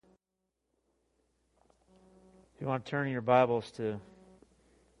If you want to turn your Bibles to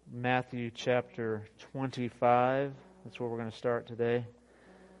Matthew chapter 25, that's where we're going to start today.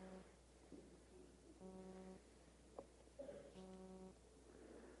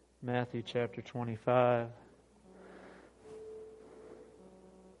 Matthew chapter 25.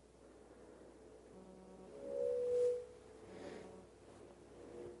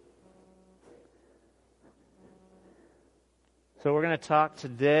 So we're going to talk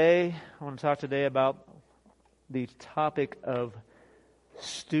today, I want to talk today about the topic of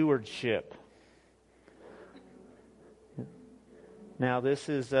stewardship. Now this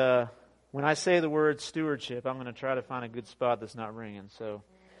is, when I say the word stewardship, I'm going to try to find a good spot that's not ringing. So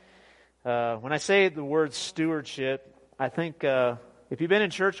when I say the word stewardship, I think, if you've been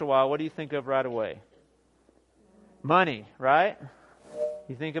in church a while, what do you think of right away? Money, right?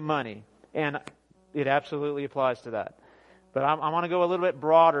 You think of money. And it absolutely applies to that. But I want to go a little bit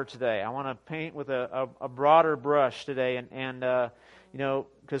broader today. I want to paint with a broader brush today. And you know,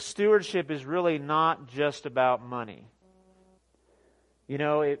 because stewardship is really not just about money. You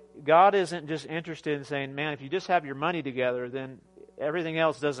know, God isn't just interested in saying, man, if you just have your money together, then everything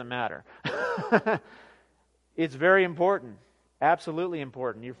else doesn't matter. It's very important. Absolutely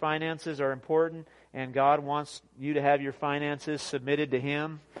important. Your finances are important, and God wants you to have your finances submitted to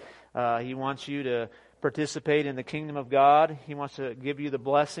Him. He wants you to participate in the kingdom of God. He wants to give you the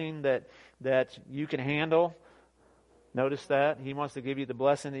blessing that you can handle. Notice that. He wants to give you the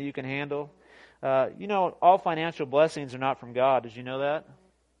blessing that you can handle. You know, all financial blessings are not from God. Did you know that?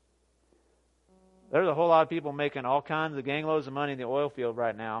 There's a whole lot of people making all kinds of gang loads of money in the oil field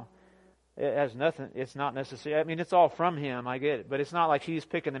right now. It has nothing, it's not necessary. I mean, it's all from Him, I get it. But it's not like He's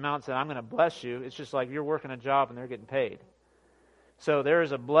picking them out and saying, I'm going to bless you. It's just like you're working a job and they're getting paid. So there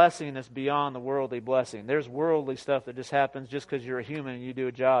is a blessing that's beyond the worldly blessing. There's worldly stuff that just happens just because you're a human and you do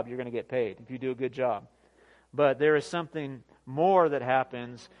a job, you're going to get paid if you do a good job. But there is something more that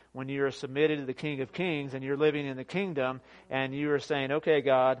happens when you are submitted to the King of Kings and you're living in the kingdom and you are saying, okay,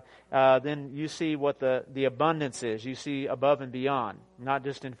 God, then you see what the abundance is. You see above and beyond, not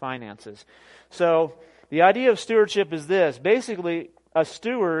just in finances. So the idea of stewardship is this. Basically, a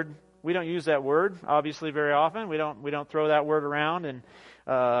steward, we don't use that word, obviously, very often. We don't throw that word around. And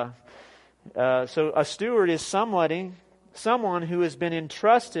so a steward is someone who has been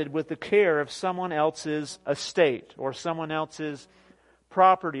entrusted with the care of someone else's estate or someone else's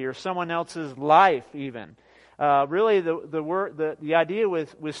property or someone else's life even. Really, the idea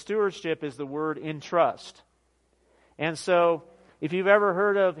with stewardship is the word entrust. And so, have you ever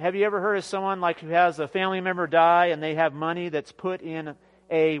heard of someone like who has a family member die and they have money that's put in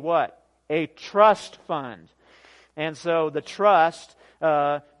a what? A trust fund. And so the trust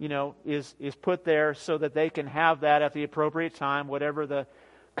is put there so that they can have that at the appropriate time, whatever the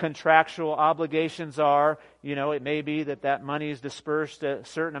contractual obligations are. You know, it may be that money is dispersed a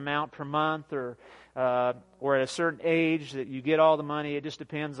certain amount per month or at a certain age that you get all the money. It just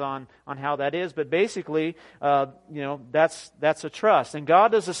depends on how that is. But basically, that's a trust. And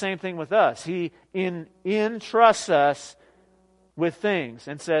God does the same thing with us. He entrusts us with things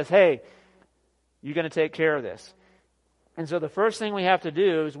and says, hey, you're going to take care of this. And so the first thing we have to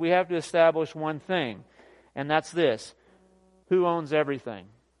do is we have to establish one thing, and that's this. Who owns everything?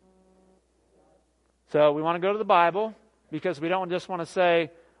 So we want to go to the Bible because we don't just want to say,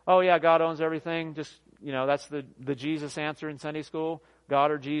 oh yeah, God owns everything. Just, that's the Jesus answer in Sunday school.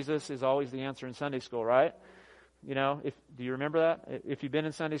 God or Jesus is always the answer in Sunday school, right? Do you remember that? If you've been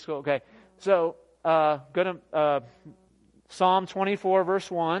in Sunday school? Okay. So go to Psalm 24,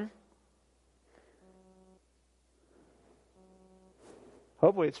 verse 1.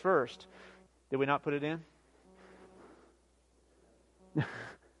 Hopefully it's first. Did we not put it in?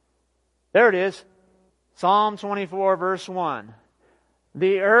 There it is. Psalm 24, verse 1.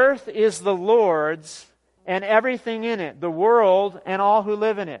 The earth is the Lord's and everything in it, the world and all who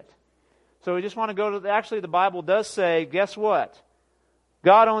live in it. So we just want to go to, actually the Bible does say, guess what?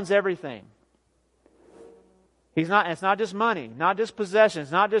 God owns everything. It's not just money, not just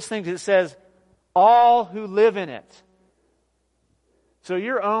possessions, not just things. It says all who live in it. So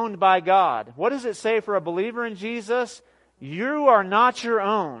you're owned by God. What does it say for a believer in Jesus? You are not your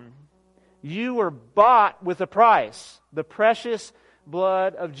own. You were bought with a price, the precious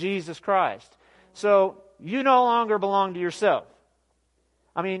blood of Jesus Christ. So you no longer belong to yourself.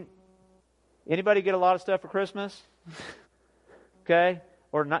 I mean, anybody get a lot of stuff for Christmas? Okay?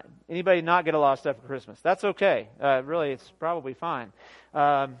 Or not? Anybody not get a lot of stuff for Christmas? That's okay. Really, it's probably fine.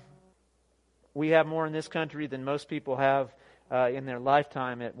 We have more in this country than most people have in their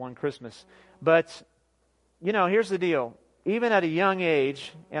lifetime at one Christmas. But, here's the deal. even at a young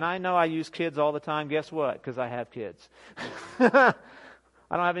age, and I know I use kids all the time, guess what? Because I have kids. I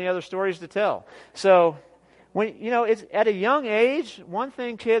don't have any other stories to tell. So, it's at a young age, one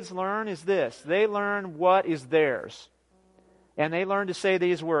thing kids learn is this. They learn what is theirs. And they learn to say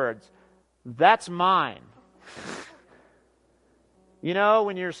these words, that's mine.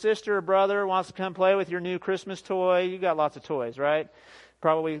 When your sister or brother wants to come play with your new Christmas toy, you got lots of toys, right?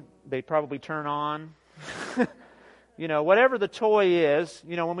 They probably turn on. Whatever the toy is,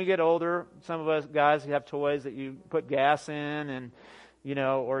 when we get older, some of us guys have toys that you put gas in and,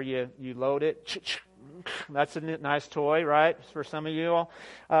 or you load it. That's a nice toy, right? For some of you all.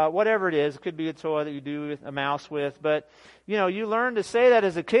 Whatever it is, it could be a toy that you do with a mouse with. But, you learn to say that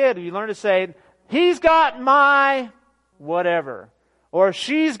as a kid. You learn to say, he's got my whatever. Or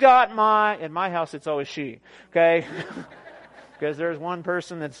she's got my, in my house it's always she. Okay? Because there's one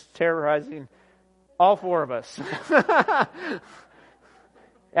person that's terrorizing all four of us.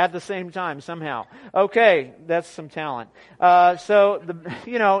 At the same time, somehow. Okay, that's some talent.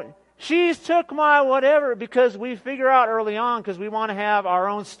 She's took my whatever, because we figure out early on, because we want to have our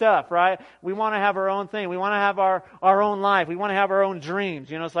own stuff, right? We want to have our own thing. We want to have our own life. We want to have our own dreams.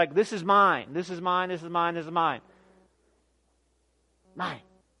 It's like, this is mine. This is mine. This is mine. This is mine. Mine.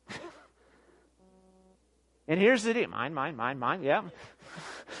 And here's the deal. Mine, yeah.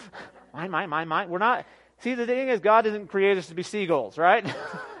 Mine. We're not, see, the thing is, God didn't create us to be seagulls, right?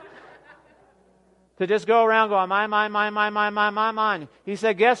 To just go around going, mine. He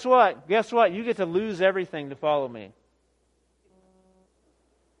said, guess what? You get to lose everything to follow me.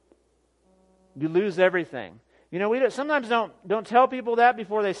 You lose everything. We sometimes don't tell people that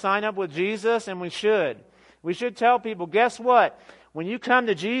before they sign up with Jesus, and we should. We should tell people, guess what? When you come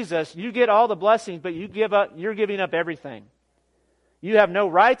to Jesus, you get all the blessings, but you're giving up everything. You have no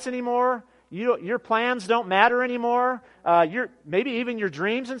rights anymore. Your plans don't matter anymore. Maybe even your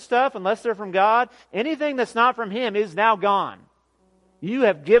dreams and stuff, unless they're from God. Anything that's not from Him is now gone. You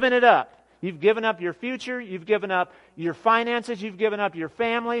have given it up. You've given up your future. You've given up your finances. You've given up your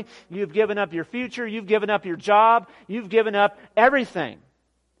family. You've given up your future. You've given up your job. You've given up everything.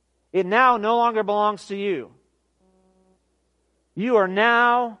 It now no longer belongs to you. You are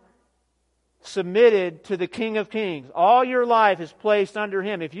now submitted to the King of Kings. All your life is placed under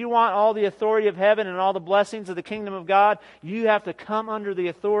Him. If you want all the authority of heaven and all the blessings of the kingdom of God, you have to come under the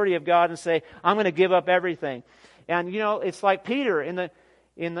authority of God and say, I'm going to give up everything. And it's like Peter in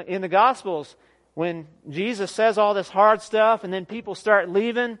the Gospels, when Jesus says all this hard stuff and then people start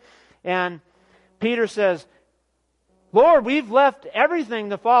leaving, and Peter says, Lord, we've left everything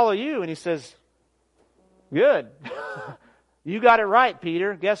to follow you. And He says, good. You got it right,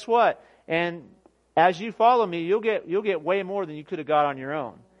 Peter. Guess what? And as you follow me, you'll get way more than you could have got on your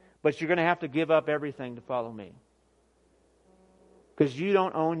own. But you're going to have to give up everything to follow me. Because you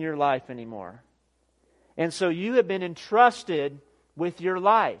don't own your life anymore. And so you have been entrusted with your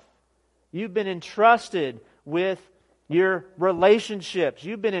life. You've been entrusted with your relationships.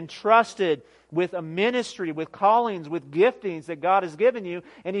 You've been entrusted with a ministry, with callings, with giftings that God has given you.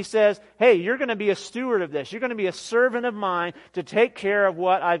 And He says, hey, you're going to be a steward of this. You're going to be a servant of mine to take care of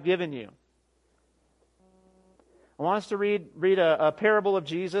what I've given you. I want us to read a parable of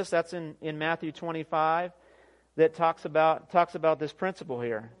Jesus. That's in Matthew 25 that talks about this principle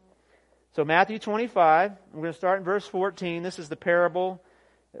here. So Matthew 25, we're going to start in verse 14. This is the parable.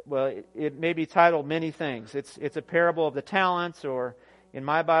 Well, it may be titled many things. It's a parable of the talents, or in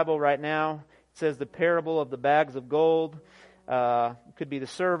my Bible right now, it says the parable of the bags of gold. It could be the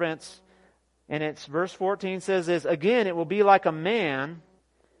servants. And it's verse 14 says this, again, it will be like a man.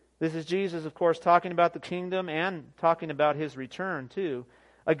 This is Jesus, of course, talking about the kingdom and talking about His return too.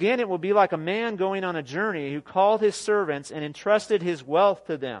 Again, it will be like a man going on a journey who called his servants and entrusted his wealth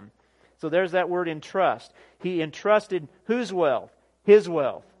to them. So there's that word entrust. He entrusted whose wealth? His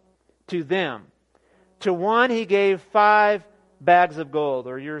wealth to them. To one he gave 5 bags of gold,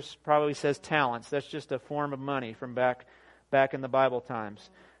 or yours probably says talents. That's just a form of money from back in the Bible times.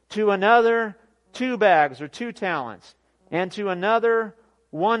 To another 2 bags, or 2 talents. And to another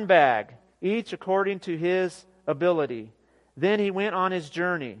 1 bag, each according to his ability. Then he went on his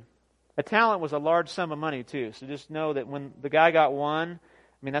journey. A talent was a large sum of money too. So just know that when the guy got 1,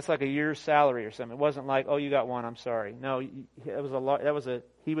 that's like a year's salary or something. It wasn't like, oh, you got 1, I'm sorry. No,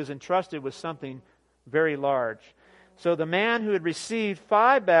 he was entrusted with something very large. So the man who had received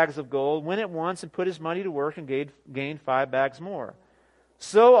 5 bags of gold went at once and put his money to work and gained 5 bags more.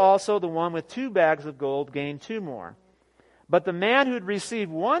 So also the one with 2 bags of gold gained 2 more. But the man who had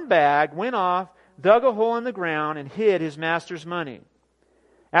received 1 bag went off, dug a hole in the ground, and hid his master's money.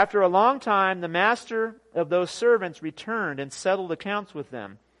 After a long time, the master of those servants returned and settled accounts with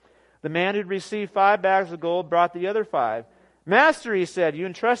them. The man who'd received 5 bags of gold brought the other 5. Master, he said, you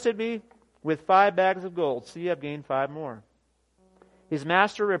entrusted me with 5 bags of gold. See, I've gained 5 more. His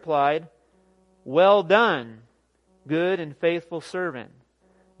master replied, well done, good and faithful servant.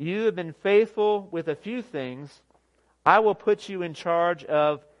 You have been faithful with a few things. I will put you in charge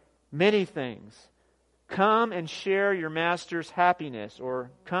of many things. Come and share your master's happiness,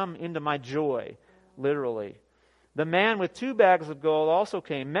 or come into my joy, literally. The man with 2 bags of gold also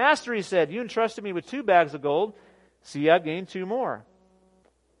came. Master, he said, you entrusted me with 2 bags of gold. See, I've gained 2 more.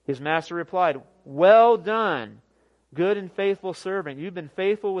 His master replied, well done, good and faithful servant. You've been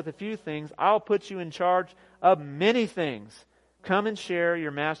faithful with a few things. I'll put you in charge of many things. Come and share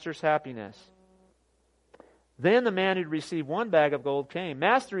your master's happiness. Then the man who'd received 1 bag of gold came.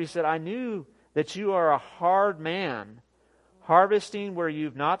 Master, he said, I knew that you are a hard man, harvesting where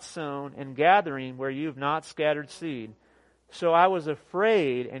you've not sown and gathering where you've not scattered seed. So I was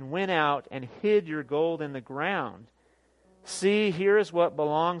afraid and went out and hid your gold in the ground. See, here is what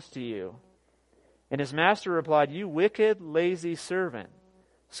belongs to you. And his master replied, you wicked, lazy servant.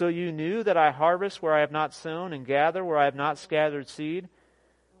 So you knew that I harvest where I have not sown and gather where I have not scattered seed?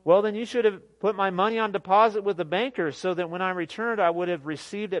 Well, then you should have put my money on deposit with the bankers so that when I returned I would have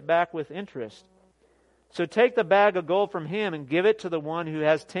received it back with interest. So take the bag of gold from him and give it to the one who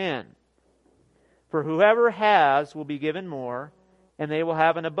has 10. For whoever has will be given more, and they will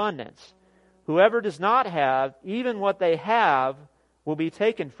have an abundance. Whoever does not have, even what they have will be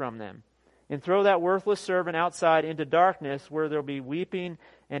taken from them. And throw that worthless servant outside into darkness where there will be weeping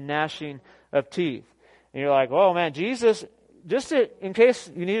and gnashing of teeth. And you're like, oh man, Jesus... in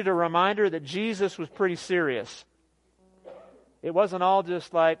case you needed a reminder that Jesus was pretty serious. It wasn't all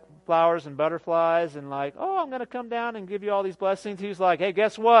just like flowers and butterflies and like, oh, I'm going to come down and give you all these blessings. He was like, hey,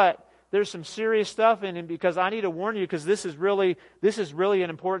 guess what? There's some serious stuff in him because I need to warn you because this is really an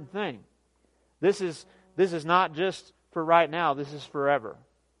important thing. This is not just for right now. This is forever.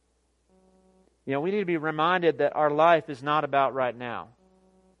 You know, we need to be reminded that our life is not about right now.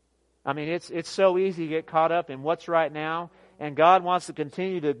 I mean, it's so easy to get caught up in what's right now. And God wants to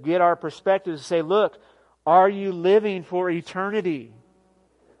continue to get our perspective to say, look, are you living for eternity?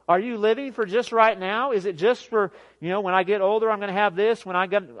 Are you living for just right now? Is it just for, when I get older, I'm going to have this, I'm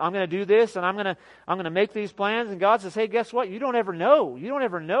going to do this, and I'm going to make these plans? And God says, hey, guess what? You don't ever know. You don't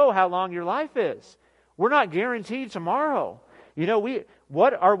ever know how long your life is. We're not guaranteed tomorrow.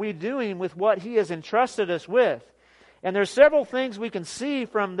 What are we doing with what He has entrusted us with? And there's several things we can see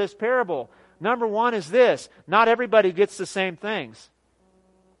from this parable. Number one is this: not everybody gets the same things.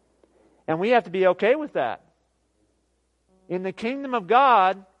 And we have to be okay with that. In the kingdom of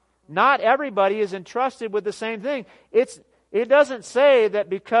God, not everybody is entrusted with the same thing. It doesn't say that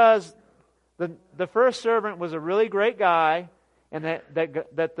because the first servant was a really great guy and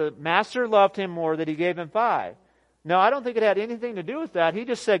that the master loved him more that he gave him 5. No, I don't think it had anything to do with that. He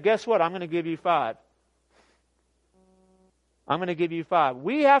just said, guess what? I'm going to give you 5. I'm going to give you 5.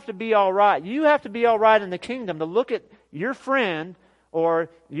 We have to be all right. You have to be all right in the kingdom to look at your friend or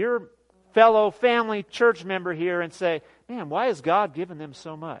your fellow family church member here and say, man, why has God given them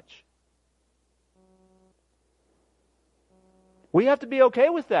so much? We have to be okay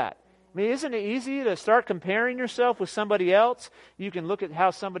with that. I mean, isn't it easy to start comparing yourself with somebody else? You can look at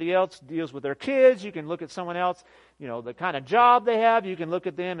how somebody else deals with their kids. You can look at someone else, the kind of job they have. You can look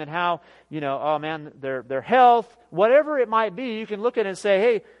at them and how, oh man, their health, whatever it might be. You can look at it and say,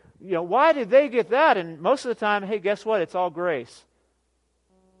 hey, why did they get that? And most of the time, hey, guess what? It's all grace.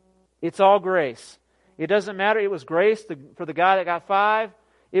 It's all grace. It doesn't matter. It was grace for the guy that got 5.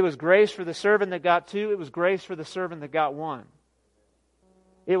 It was grace for the servant that got 2. It was grace for the servant that got 1.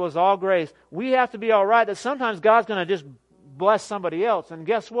 It was all grace. We have to be all right that sometimes God's going to just bless somebody else. And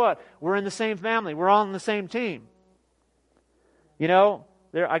guess what? We're in the same family. We're all on the same team.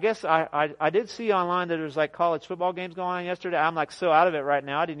 I guess I did see online that there's like college football games going on yesterday. I'm like so out of it right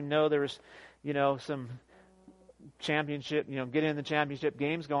now. I didn't even know there was, some championship, getting in the championship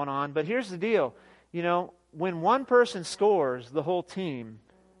games going on. But here's the deal. When one person scores, the whole team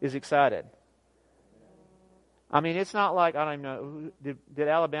is excited. I mean, it's not like, I don't even know, did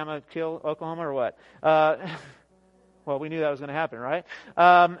Alabama kill Oklahoma or what? Well, we knew that was going to happen, right?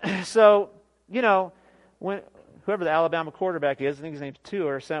 When whoever the Alabama quarterback is, I think his name's Tua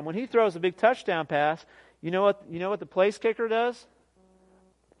or something, when he throws a big touchdown pass, you know what the place kicker does?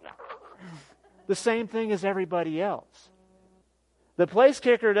 The same thing as everybody else. The place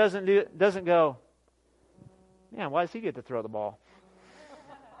kicker doesn't go, man, why does he get to throw the ball?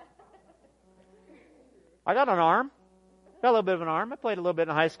 I got an arm. Got a little bit of an arm. I played a little bit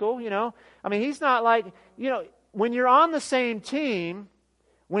in high school, I mean, he's not like, when you're on the same team,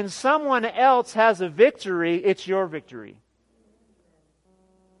 when someone else has a victory, it's your victory.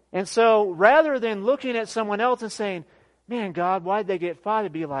 And so rather than looking at someone else and saying, man, God, why'd they get 5?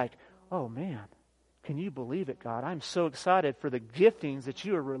 It'd be like, oh man, can you believe it, God? I'm so excited for the giftings that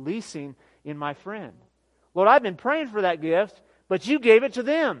you are releasing in my friend. Lord, I've been praying for that gift, but you gave it to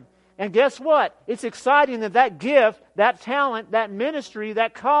them. And guess what? It's exciting that gift, that talent, that ministry,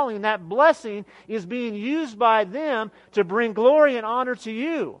 that calling, that blessing is being used by them to bring glory and honor to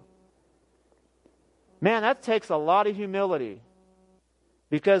you. Man, that takes a lot of humility.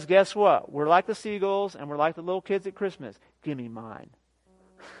 Because guess what? We're like the seagulls and we're like the little kids at Christmas. Give me mine.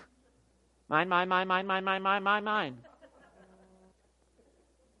 Mine, mine, mine, mine, mine, mine, mine, mine, mine.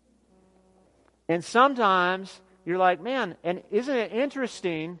 And sometimes you're like, man, and isn't it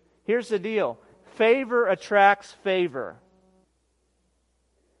interesting? Here's the deal. Favor attracts favor.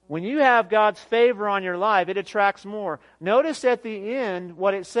 When you have God's favor on your life, it attracts more. Notice at the end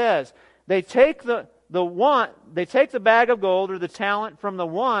what it says. They take the bag of gold or the talent from the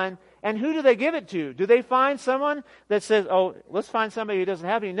one, and who do they give it to? Do they find someone that says, oh, let's find somebody who doesn't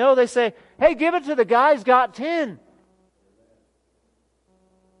have any? No, they say, hey, give it to the guy who's got 10.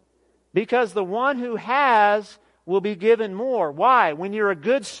 Because the one who has will be given more. Why? When you're a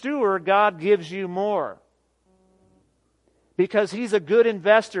good steward, God gives you more. Because He's a good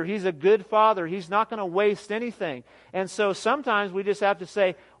investor. He's a good Father. He's not going to waste anything. And so sometimes we just have to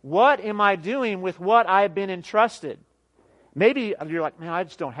say, what am I doing with what I've been entrusted? Maybe you're like, man, I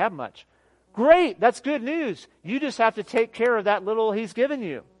just don't have much. Great, that's good news. You just have to take care of that little He's given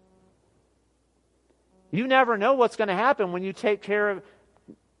you. You never know what's going to happen when you take care of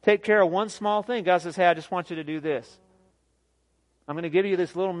one small thing. God says, hey, I just want you to do this. I'm going to give you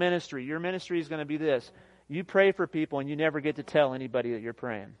this little ministry. Your ministry is going to be this. You pray for people and you never get to tell anybody that you're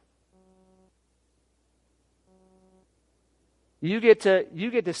praying. You get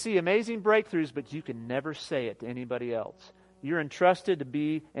to see amazing breakthroughs, but you can never say it to anybody else. You're entrusted to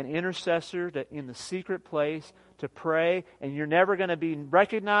be an intercessor in the secret place, to pray, and you're never going to be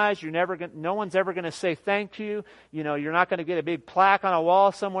recognized. No one's ever going to say thank you. You're not going to get a big plaque on a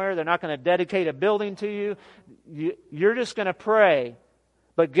wall somewhere. They're not going to dedicate a building to you. You're just going to pray.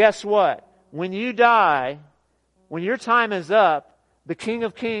 But guess what? When you die, when your time is up, the King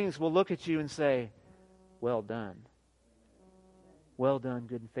of Kings will look at you and say, well done. Well done,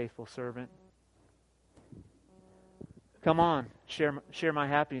 good and faithful servant. Come on, share my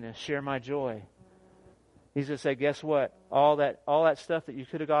happiness, share my joy. He's going to say, guess what? All that stuff that you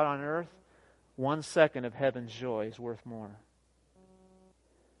could have got on earth, 1 second of heaven's joy is worth more.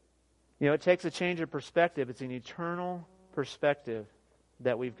 It takes a change of perspective. It's an eternal perspective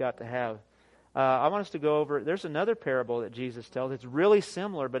that we've got to have. I want us to go over, there's another parable that Jesus tells. It's really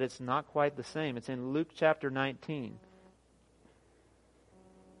similar, but it's not quite the same. It's in Luke chapter 19.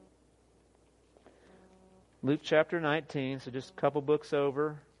 Luke chapter 19, so just a couple books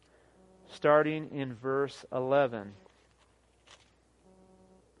over, starting in verse 11.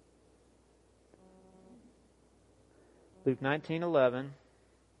 Luke 19:11.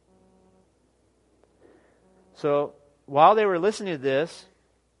 So while they were listening to this,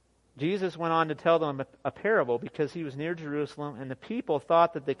 Jesus went on to tell them a parable because He was near Jerusalem and the people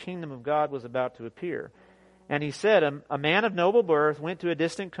thought that the kingdom of God was about to appear. And He said, a man of noble birth went to a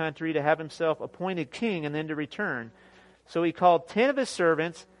distant country to have himself appointed king and then to return. So he called 10 of his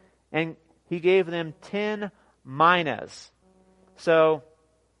servants and he gave them 10 minas. So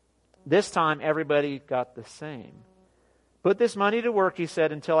this time everybody got the same. Put this money to work, he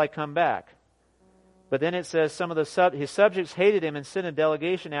said, until I come back. But then it says some of his subjects hated him and sent a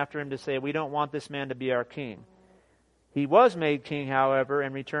delegation after him to say, we don't want this man to be our king. He was made king, however,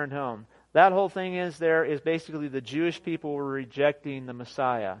 and returned home. That whole thing is basically the Jewish people were rejecting the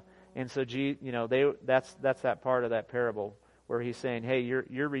Messiah. And so, that's that part of that parable where He's saying, hey,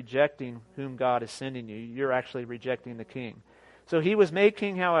 you're rejecting whom God is sending you. You're actually rejecting the king. So he was made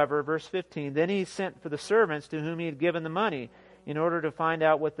king, however, verse 15. Then he sent for the servants to whom he had given the money in order to find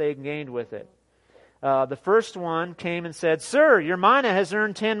out what they had gained with it. The first one came and said, Sir, your mina has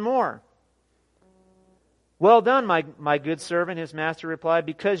earned 10 more. Well done, my good servant, his master replied.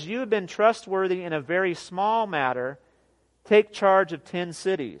 Because you have been trustworthy in a very small matter, take charge of 10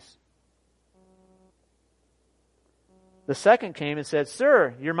 cities. The second came and said,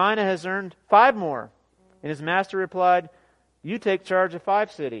 Sir, your mina has earned 5 more. And his master replied, You take charge of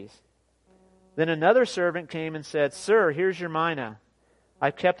 5 cities. Then another servant came and said, Sir, here's your mina.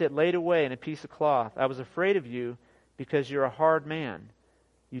 I've kept it laid away in a piece of cloth. I was afraid of you because you're a hard man.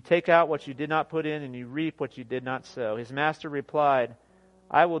 You take out what you did not put in, and you reap what you did not sow." His master replied,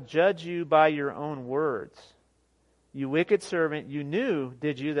 "I will judge you by your own words. You wicked servant, you knew,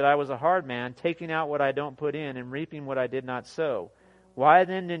 did you, that I was a hard man, taking out what I don't put in and reaping what I did not sow? Why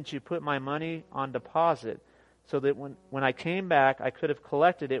then didn't you put my money on deposit, so that when I came back I could have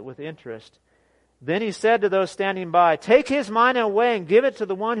collected it with interest?" Then he said to those standing by, "Take his money away and give it to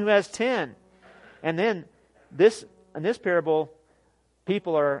the one who has 10. And then in this parable,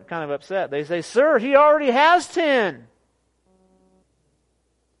 people are kind of upset. They say, "Sir, he already has 10.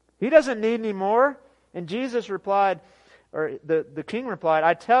 He doesn't need any more." And Jesus replied, or the king replied,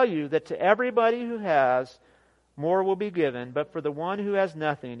 "I tell you that to everybody who has, more will be given, but for the one who has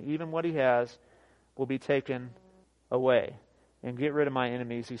nothing, even what he has will be taken away. And get rid of my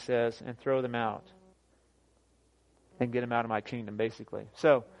enemies," he says, "and throw them out. And get them out of my kingdom," basically.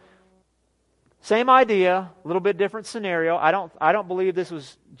 So, same idea, a little bit different scenario. I don't believe this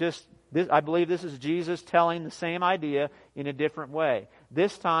was just this. I believe this is Jesus telling the same idea in a different way.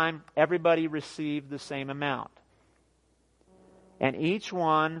 This time, everybody received the same amount. And each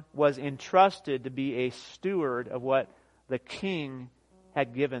one was entrusted to be a steward of what the king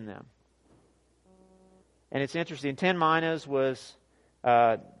had given them. And it's interesting, 10 minas was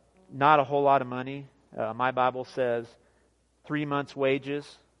not a whole lot of money. My Bible says 3 months'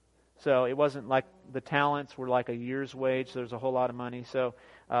 wages. So it wasn't like the talents were like a year's wage, so there's a whole lot of money. So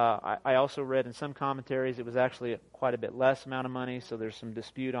I also read in some commentaries it was actually quite a bit less amount of money, so there's some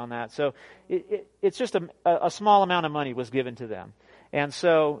dispute on that. So it's just a small amount of money was given to them. And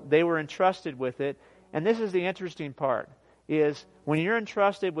so they were entrusted with it. And this is the interesting part, is when you're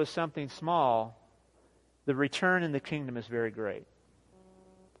entrusted with something small, the return in the kingdom is very great.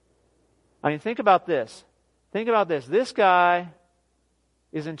 I mean, think about this. Think about this. This guy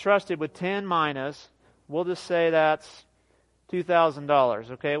is entrusted with 10 minas. We'll just say that's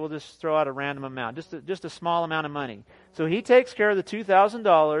 $2,000. Okay, we'll just throw out a random amount, just a small amount of money. So he takes care of the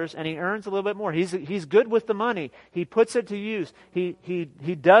 $2,000 and he earns a little bit more. He's good with the money. He puts it to use.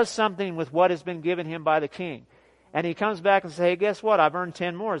 He does something with what has been given him by the king. And he comes back and says, "Hey, guess what? I've earned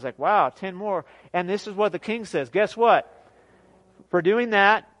 10 more." He's like, "Wow, 10 more." And this is what the king says. Guess what? For doing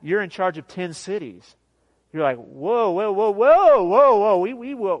that, you're in charge of 10 cities. You're like, whoa, whoa, whoa, whoa, whoa,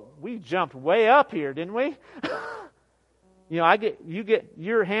 whoa. We jumped way up here, didn't we?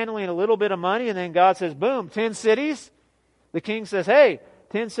 You're handling a little bit of money, and then God says, boom, 10 cities. The king says, "Hey,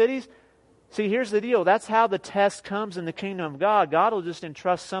 10 cities." See, here's the deal. That's how the test comes in the kingdom of God. God will just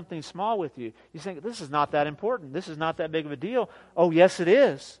entrust something small with you. You think, this is not that important. This is not that big of a deal. Oh, yes, it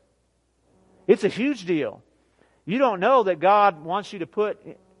is. It's a huge deal. You don't know that God wants you to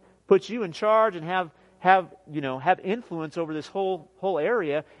put you in charge and have influence over this whole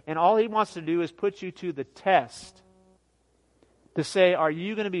area, and all He wants to do is put you to the test. To say, are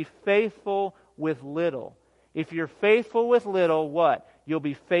you going to be faithful with little? If you're faithful with little, what? You'll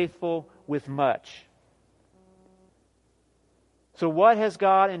be faithful with much. So what has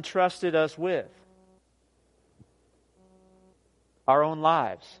God entrusted us with? Our own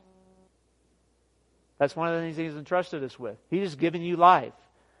lives. That's one of the things He's entrusted us with. He's just given you life.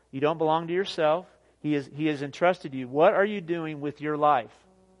 You don't belong to yourself. He has entrusted you. What are you doing with your life?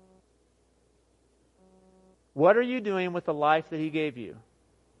 What are you doing with the life that He gave you?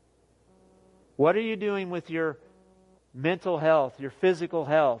 What are you doing with your mental health, your physical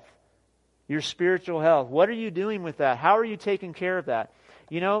health, your spiritual health? What are you doing with that? How are you taking care of that?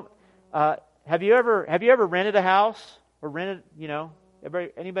 Have you ever rented a house or rented?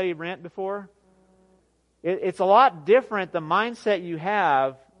 Anybody rent before? It's a lot different, the mindset you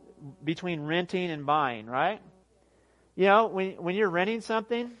have between renting and buying, right? When you're renting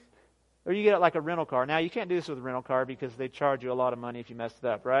something, or you get like a rental car. Now, you can't do this with a rental car because they charge you a lot of money if you mess it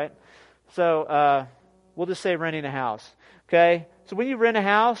up, right? So, we'll just say renting a house, okay? So when you rent a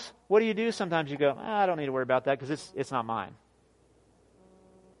house, what do you do? Sometimes you go, I don't need to worry about that because it's not mine.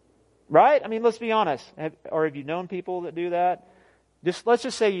 Right? I mean, let's be honest. Have you known people that do that? Let's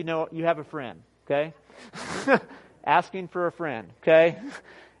just say you have a friend, okay? Asking for a friend, okay?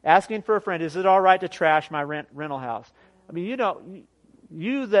 Asking for a friend. Is it all right to trash my rental house? I mean,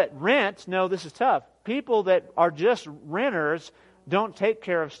 you that rent know this is tough. People that are just renters don't take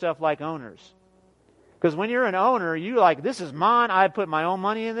care of stuff like owners. Because when you're an owner, you like, this is mine. I put my own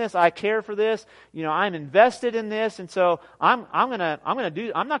money in this. I care for this. I'm invested in this, and so I'm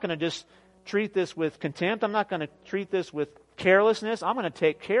not gonna just treat this with contempt. I'm not going to treat this with carelessness. I'm going to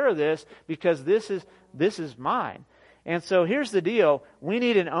take care of this because this is mine. And so here's the deal. We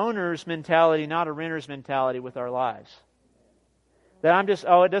need an owner's mentality, not a renter's mentality with our lives. That I'm just,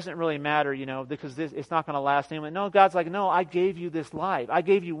 it doesn't really matter, because it's not going to last anyway. No, God's like, no, I gave you this life. I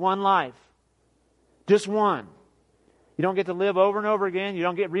gave you one life. Just one. You don't get to live over and over again. You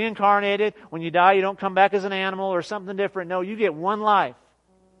don't get reincarnated. When you die, you don't come back as an animal or something different. No, you get one life.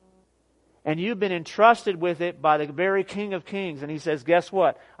 And you've been entrusted with it by the very King of Kings. And He says, guess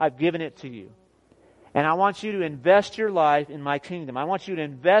what? I've given it to you. And I want you to invest your life in my kingdom. I want you to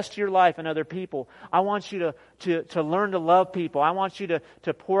invest your life in other people. I want you to learn to love people. I want you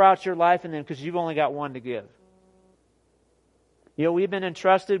to pour out your life in them because you've only got one to give. We've been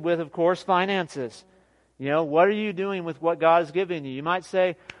entrusted with, of course, finances. What are you doing with what God has given you? You might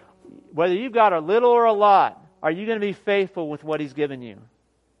say, whether you've got a little or a lot, are you going to be faithful with what He's given you?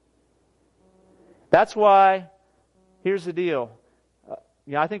 That's why, here's the deal.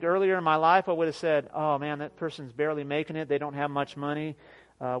 I think earlier in my life I would have said, oh man, that person's barely making it. They don't have much money.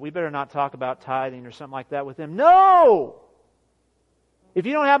 We better not talk about tithing or something like that with them. No! If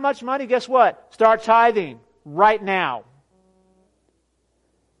you don't have much money, guess what? Start tithing right now.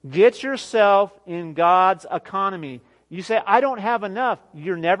 Get yourself in God's economy. You say, I don't have enough.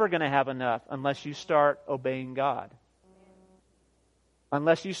 You're never going to have enough unless you start obeying God.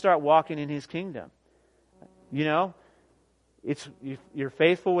 Unless you start walking in His kingdom. If you're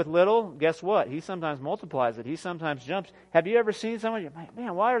faithful with little, guess what? He sometimes multiplies it. He sometimes jumps. Have you ever seen someone,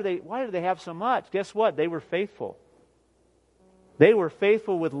 man, why do they have so much? Guess what? They were faithful. They were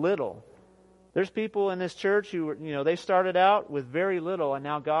faithful with little. There's people in this church who, they started out with very little and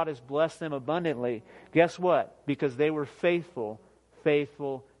now God has blessed them abundantly. Guess what? Because they were faithful,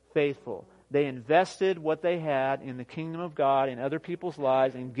 faithful, faithful. They invested what they had in the kingdom of God, in other people's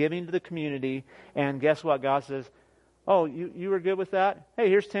lives, in giving to the community. And guess what? God says, oh, you were good with that? Hey,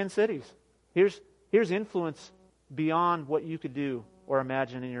 here's 10 cities. Here's influence beyond what you could do or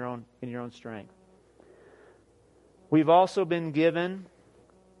imagine in your own strength. We've also been given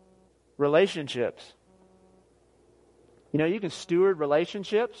relationships. You can steward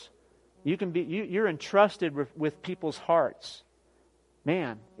relationships. You're entrusted with people's hearts.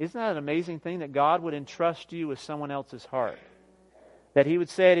 Man, isn't that an amazing thing that God would entrust you with someone else's heart? That He would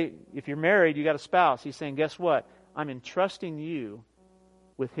say, if you're married, you got a spouse. He's saying, guess what? I'm entrusting you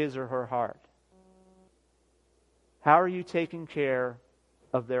with his or her heart. How are you taking care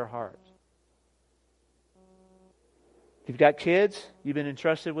of their heart? If you've got kids, you've been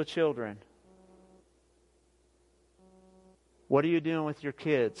entrusted with children. What are you doing with your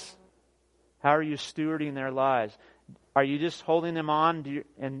kids? How are you stewarding their lives? Are you just holding them on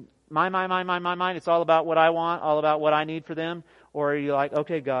and my, it's all about what I want, all about what I need for them? Or are you like,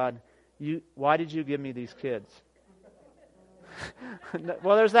 okay, God, why did you give me these kids?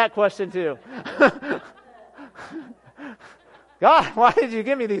 Well, there's that question too. God, why did you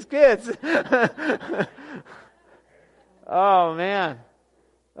give me these kids? Oh, man.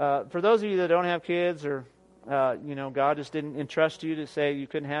 For those of you that don't have kids or, God just didn't entrust you to say you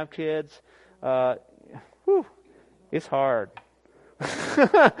couldn't have kids, it's hard.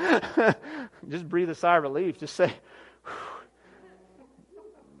 Just breathe a sigh of relief. Just say,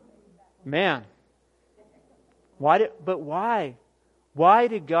 man. Why? Why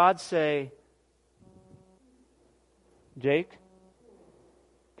did God say, Jake,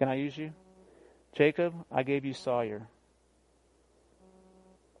 can I use you? Jacob, I gave you Sawyer.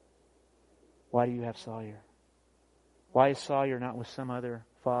 Why do you have Sawyer? Why is Sawyer not with some other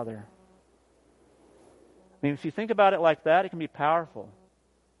father? I mean, if you think about it like that, it can be powerful.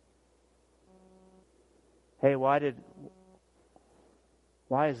 Hey, why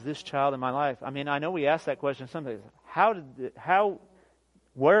is this child in my life? I mean, I know we ask that question sometimes.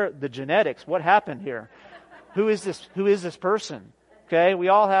 Where the genetics? What happened here? Who is this person? Okay, we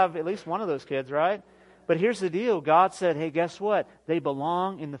all have at least one of those kids, right? But here's the deal. God said, hey, guess what? They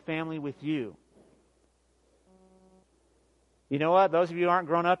belong in the family with you. You know what? Those of you who aren't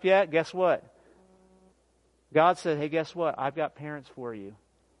grown up yet, guess what? God said, hey, guess what? I've got parents for you.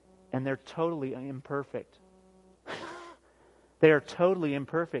 And they're totally imperfect. They are totally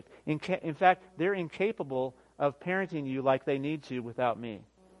imperfect. In fact, they're incapable of parenting you like they need to without me.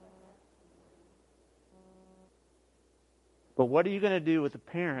 But what are you going to do with the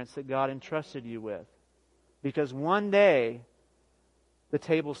parents that God entrusted you with? Because one day, the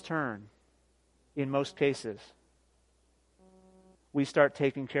tables turn in most cases. We start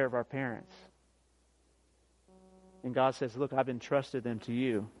taking care of our parents. And God says, look, I've entrusted them to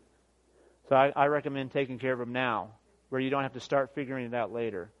you. So I recommend taking care of them now, where you don't have to start figuring it out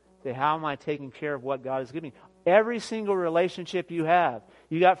later. Say, how am I taking care of what God has given me? Every single relationship you have.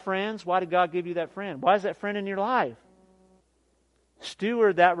 You got friends? Why did God give you that friend? Why is that friend in your life?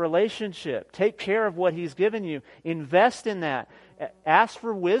 Steward that relationship. Take care of what He's given you. Invest in that. ask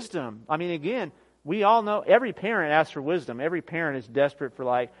for wisdom. I mean, again, we all know every parent asks for wisdom. Every parent is desperate for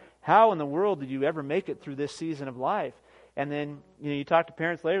like, how in the world did you ever make it through this season of life? And then, you talk to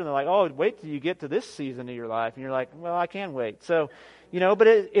parents later and they're like, oh, wait till you get to this season of your life. And you're like, well, I can wait. So, but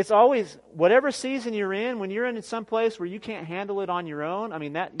it's always, whatever season you're in, when you're in some place where you can't handle it on your own, I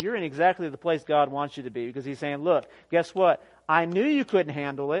mean, that you're in exactly the place God wants you to be, because He's saying, look, guess what? I knew you couldn't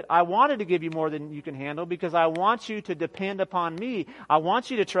handle it. I wanted to give you more than you can handle because I want you to depend upon me. I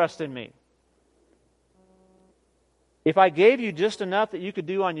want you to trust in me. If I gave you just enough that you could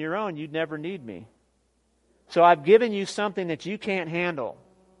do on your own, you'd never need me. So I've given you something that you can't handle.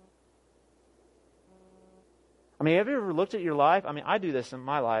 I mean, have you ever looked at your life? I mean, I do this in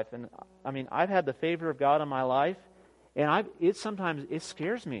my life, and I mean, I've had the favor of God in my life, and sometimes it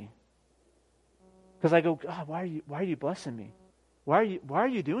scares me. Because I go, God, why are you blessing me? Why are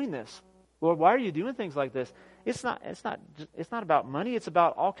you doing this? Lord, why are you doing things like this? It's not about money. It's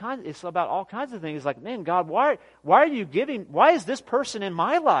about all kinds of things. It's like, man, God, why are you giving? Why is this person in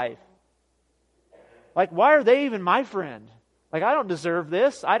my life? Like, why are they even my friend? Like, I don't deserve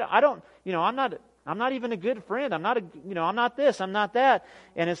this. I don't. I'm not even a good friend. I'm not this. I'm not that.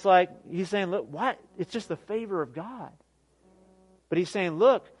 And it's like He's saying, look, what? It's just the favor of God. But He's saying,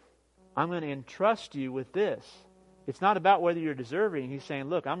 look, I'm going to entrust you with this. It's not about whether you're deserving. He's saying,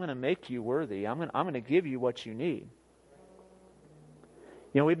 look, I'm going to make you worthy. I'm going to give you what you need.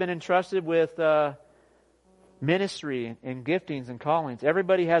 We've been entrusted with ministry and giftings and callings.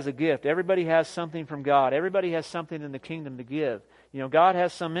 Everybody has a gift. Everybody has something from God. Everybody has something in the kingdom to give. God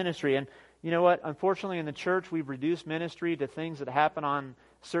has some ministry. And you know what? Unfortunately, in the church, we've reduced ministry to things that happen on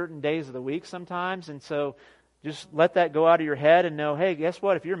certain days of the week sometimes. And so just let that go out of your head and know, hey, guess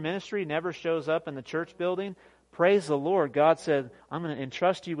what? If your ministry never shows up in the church building, praise the Lord. God said, I'm going to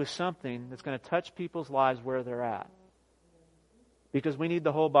entrust you with something that's going to touch people's lives where they're at. Because we need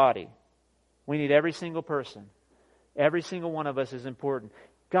the whole body. We need every single person. Every single one of us is important.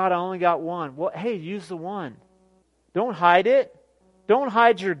 God, I only got one. Well, hey, use the one. Don't hide it. Don't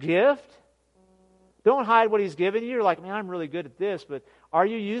hide your gift. Don't hide what He's given you. You're like, man, I'm really good at this, but are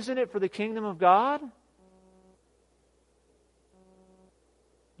you using it for the kingdom of God?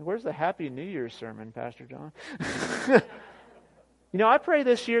 Where's the Happy New Year sermon, Pastor John? I pray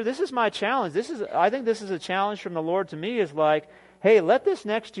this year, this is my challenge. I think this is a challenge from the Lord to me, is like, hey, let this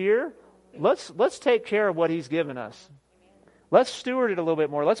next year, let's take care of what He's given us. Let's steward it a little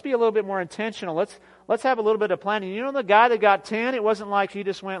bit more. Let's be a little bit more intentional. Let's have a little bit of planning. The guy that got 10, it wasn't like he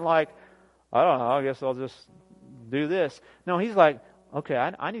just went like, I don't know, I guess I'll just do this. No, he's like, okay,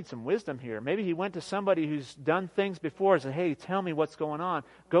 I need some wisdom here. Maybe he went to somebody who's done things before and said, hey, tell me what's going on.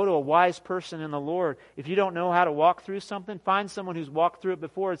 Go to a wise person in the Lord. If you don't know how to walk through something, find someone who's walked through it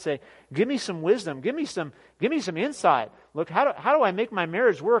before and say, give me some wisdom. Give me some insight. Look, how do I make my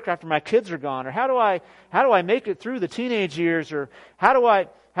marriage work after my kids are gone? Or how do I make it through the teenage years? Or how do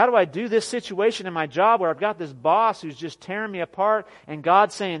I do this situation in my job where I've got this boss who's just tearing me apart, and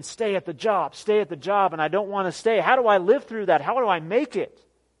God's saying, stay at the job, and I don't want to stay. How do I live through that? How do I make it?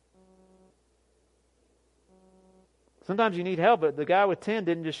 Sometimes you need help, but the guy with 10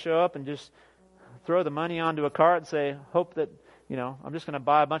 didn't just show up and just throw the money onto a cart and say, hope that, I'm just going to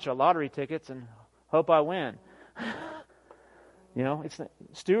buy a bunch of lottery tickets and hope I win.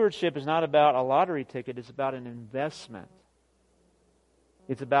 Stewardship is not about a lottery ticket. It's about an investment.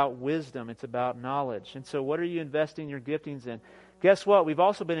 It's about wisdom. It's about knowledge. And so what are you investing your giftings in? Guess what? We've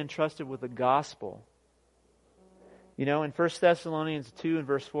also been entrusted with the gospel. In 1 Thessalonians 2 and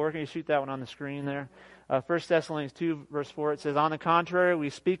verse 4, can you shoot that one on the screen there? 1 Thessalonians 2 verse 4, it says, on the contrary, we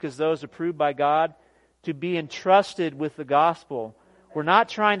speak as those approved by God to be entrusted with the gospel. We're not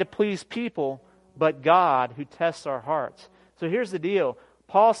trying to please people, but God who tests our hearts. So here's the deal.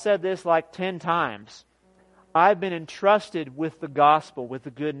 Paul said this like 10 times. I've been entrusted with the gospel, with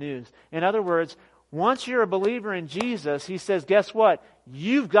the good news. In other words, once you're a believer in Jesus, He says, guess what?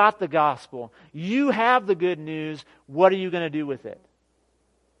 You've got the gospel. You have the good news. What are you going to do with it?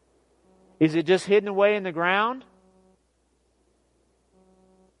 Is it just hidden away in the ground?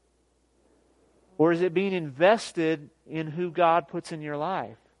 Or is it being invested in who God puts in your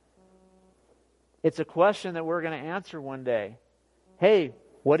life? It's a question that we're going to answer one day. Hey,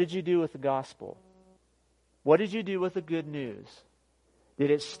 what did you do with the gospel? What did you do with the good news? Did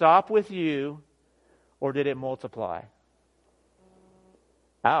it stop with you, or did it multiply?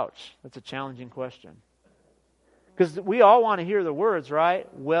 Ouch. That's a challenging question. Because we all want to hear the words, right?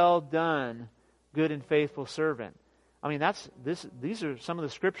 Well done, good and faithful servant. I mean, these are some of the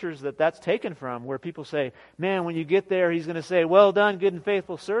scriptures that's taken from, where people say, man, when you get there, He's going to say, well done, good and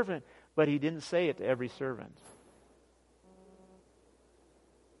faithful servant. But He didn't say it to every servant.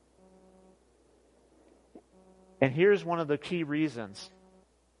 And here's one of the key reasons.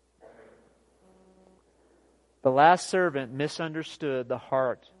 The last servant misunderstood the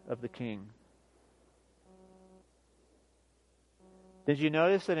heart of the king. Did you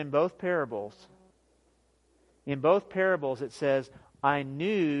notice that in both parables it says, I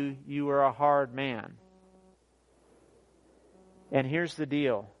knew you were a hard man. And here's the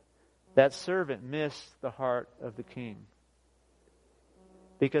deal. That servant missed the heart of the king.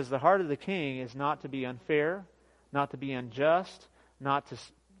 Because the heart of the king is not to be unfair, not to be unjust, not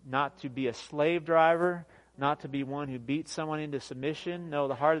to be a slave driver, not to be one who beats someone into submission. No,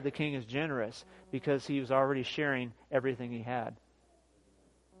 the heart of the king is generous because he was already sharing everything he had.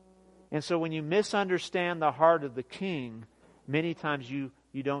 And so when you misunderstand the heart of the king, many times you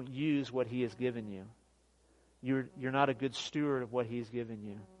don't use what he has given you. You're not a good steward of what he's given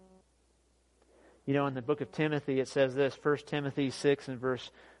you. You know, in the book of Timothy, it says this, 1 Timothy 6 and verse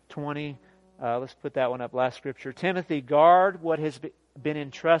 20. Let's put that one up, last scripture. Timothy, guard what has been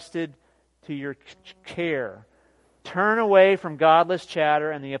entrusted to your care. Turn away from godless chatter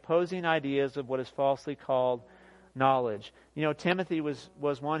and the opposing ideas of what is falsely called knowledge. You know, Timothy was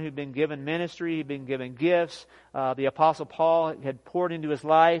one who'd been given ministry, he'd been given gifts. The Apostle Paul had poured into his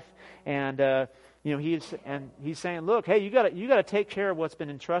life, and he's saying, look, hey, you got to take care of what's been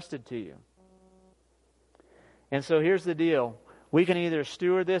entrusted to you. And so here's the deal. We can either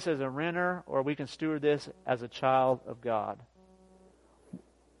steward this as a renter or we can steward this as a child of God.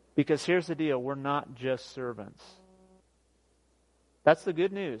 Because here's the deal. We're not just servants. That's the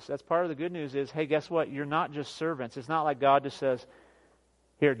good news. That's part of the good news is, hey, guess what? You're not just servants. It's not like God just says,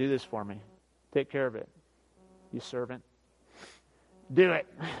 here, do this for me. Take care of it. You servant. Do it.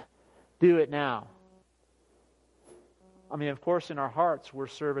 Do it now. I mean, of course, in our hearts, we're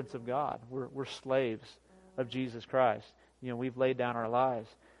servants of God. We're slaves of Jesus Christ. You know, we've laid down our lives.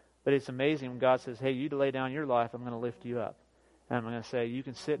 But it's amazing when God says, hey, you lay down your life, I'm going to lift you up. And I'm going to say, you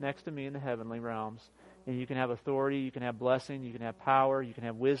can sit next to me in the heavenly realms, and you can have authority, you can have blessing, you can have power, you can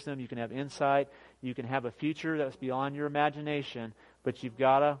have wisdom, you can have insight, you can have a future that's beyond your imagination, but you've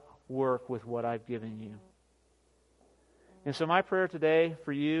got to work with what I've given you. And so my prayer today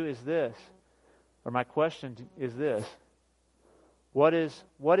for you is this, or my question is this. What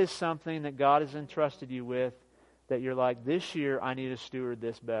is something that God has entrusted you with that you're like, this year I need to steward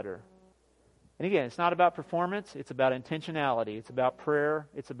this better? And again, it's not about performance. It's about intentionality. It's about prayer.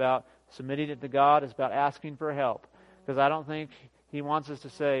 It's about submitting it to God. It's about asking for help. Because I don't think He wants us to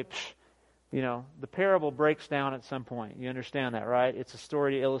say, the parable breaks down at some point. You understand that, right? It's a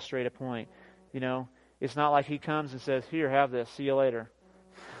story to illustrate a point. It's not like He comes and says, here, have this. See you later.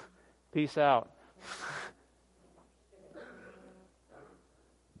 Peace out.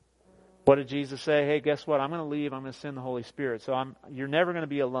 What did Jesus say? Hey, guess what? I'm going to leave. I'm going to send the Holy Spirit. So you're never going to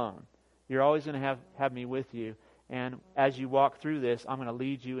be alone. You're always going to have me with you. And as you walk through this, I'm going to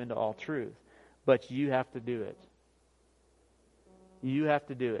lead you into all truth. But you have to do it. You have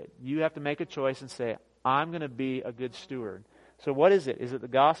to do it. You have to make a choice and say, I'm going to be a good steward. So what is it? Is it the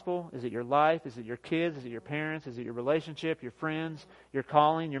gospel? Is it your life? Is it your kids? Is it your parents? Is it your relationship, your friends, your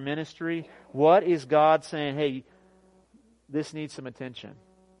calling, your ministry? What is God saying, hey, this needs some attention?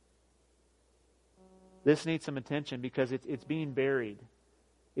 This needs some attention because it's being buried.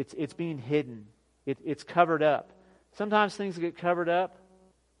 It's being hidden. It's covered up. Sometimes things get covered up.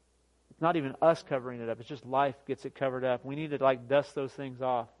 It's not even us covering it up. It's just life gets it covered up. We need to dust those things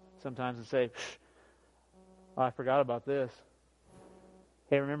off sometimes and say, I forgot about this.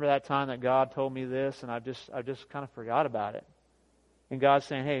 Hey, remember that time that God told me this and I just kind of forgot about it. And God's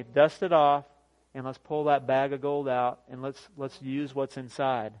saying, hey, dust it off and let's pull that bag of gold out and let's use what's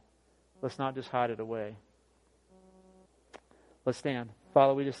inside. Let's not just hide it away. Let's stand.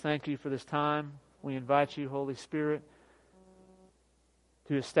 Father, we just thank you for this time. We invite you, Holy Spirit,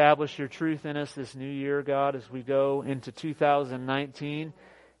 to establish your truth in us this new year, God, as we go into 2019.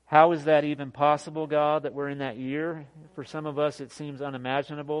 How is that even possible, God, that we're in that year? For some of us, it seems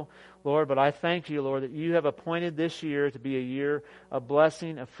unimaginable, Lord, but I thank you, Lord, that you have appointed this year to be a year of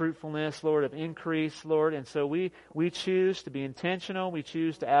blessing, of fruitfulness, Lord, of increase, Lord. And so we choose to be intentional. We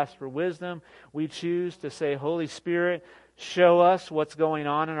choose to ask for wisdom. We choose to say, Holy Spirit, show us what's going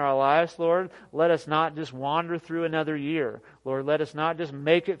on in our lives, Lord. Let us not just wander through another year. Lord, let us not just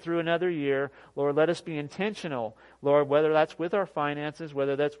make it through another year. Lord, let us be intentional. Lord, whether that's with our finances,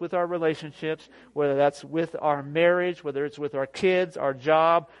 whether that's with our relationships, whether that's with our marriage, whether it's with our kids, our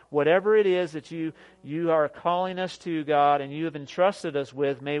job, whatever it is that you are calling us to, God, and you have entrusted us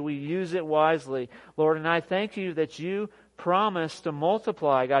with, may we use it wisely. Lord, and I thank you that you promise to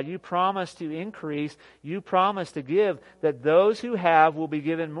multiply, God. You promise to increase. You promise to give, that those who have will be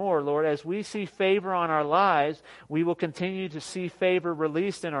given more, Lord. As we see favor on our lives, we will continue to see favor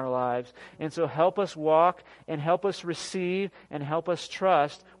released in our lives. And so help us walk and help us receive and help us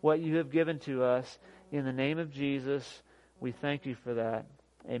trust what you have given to us. In the name of Jesus, we thank you for that.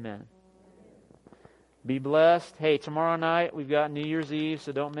 Amen. Be blessed. Hey, tomorrow night we've got New Year's Eve,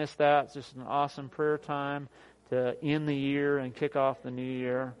 so don't miss that. It's just an awesome prayer time to end the year and kick off the new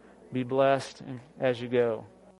year. Be blessed as you go.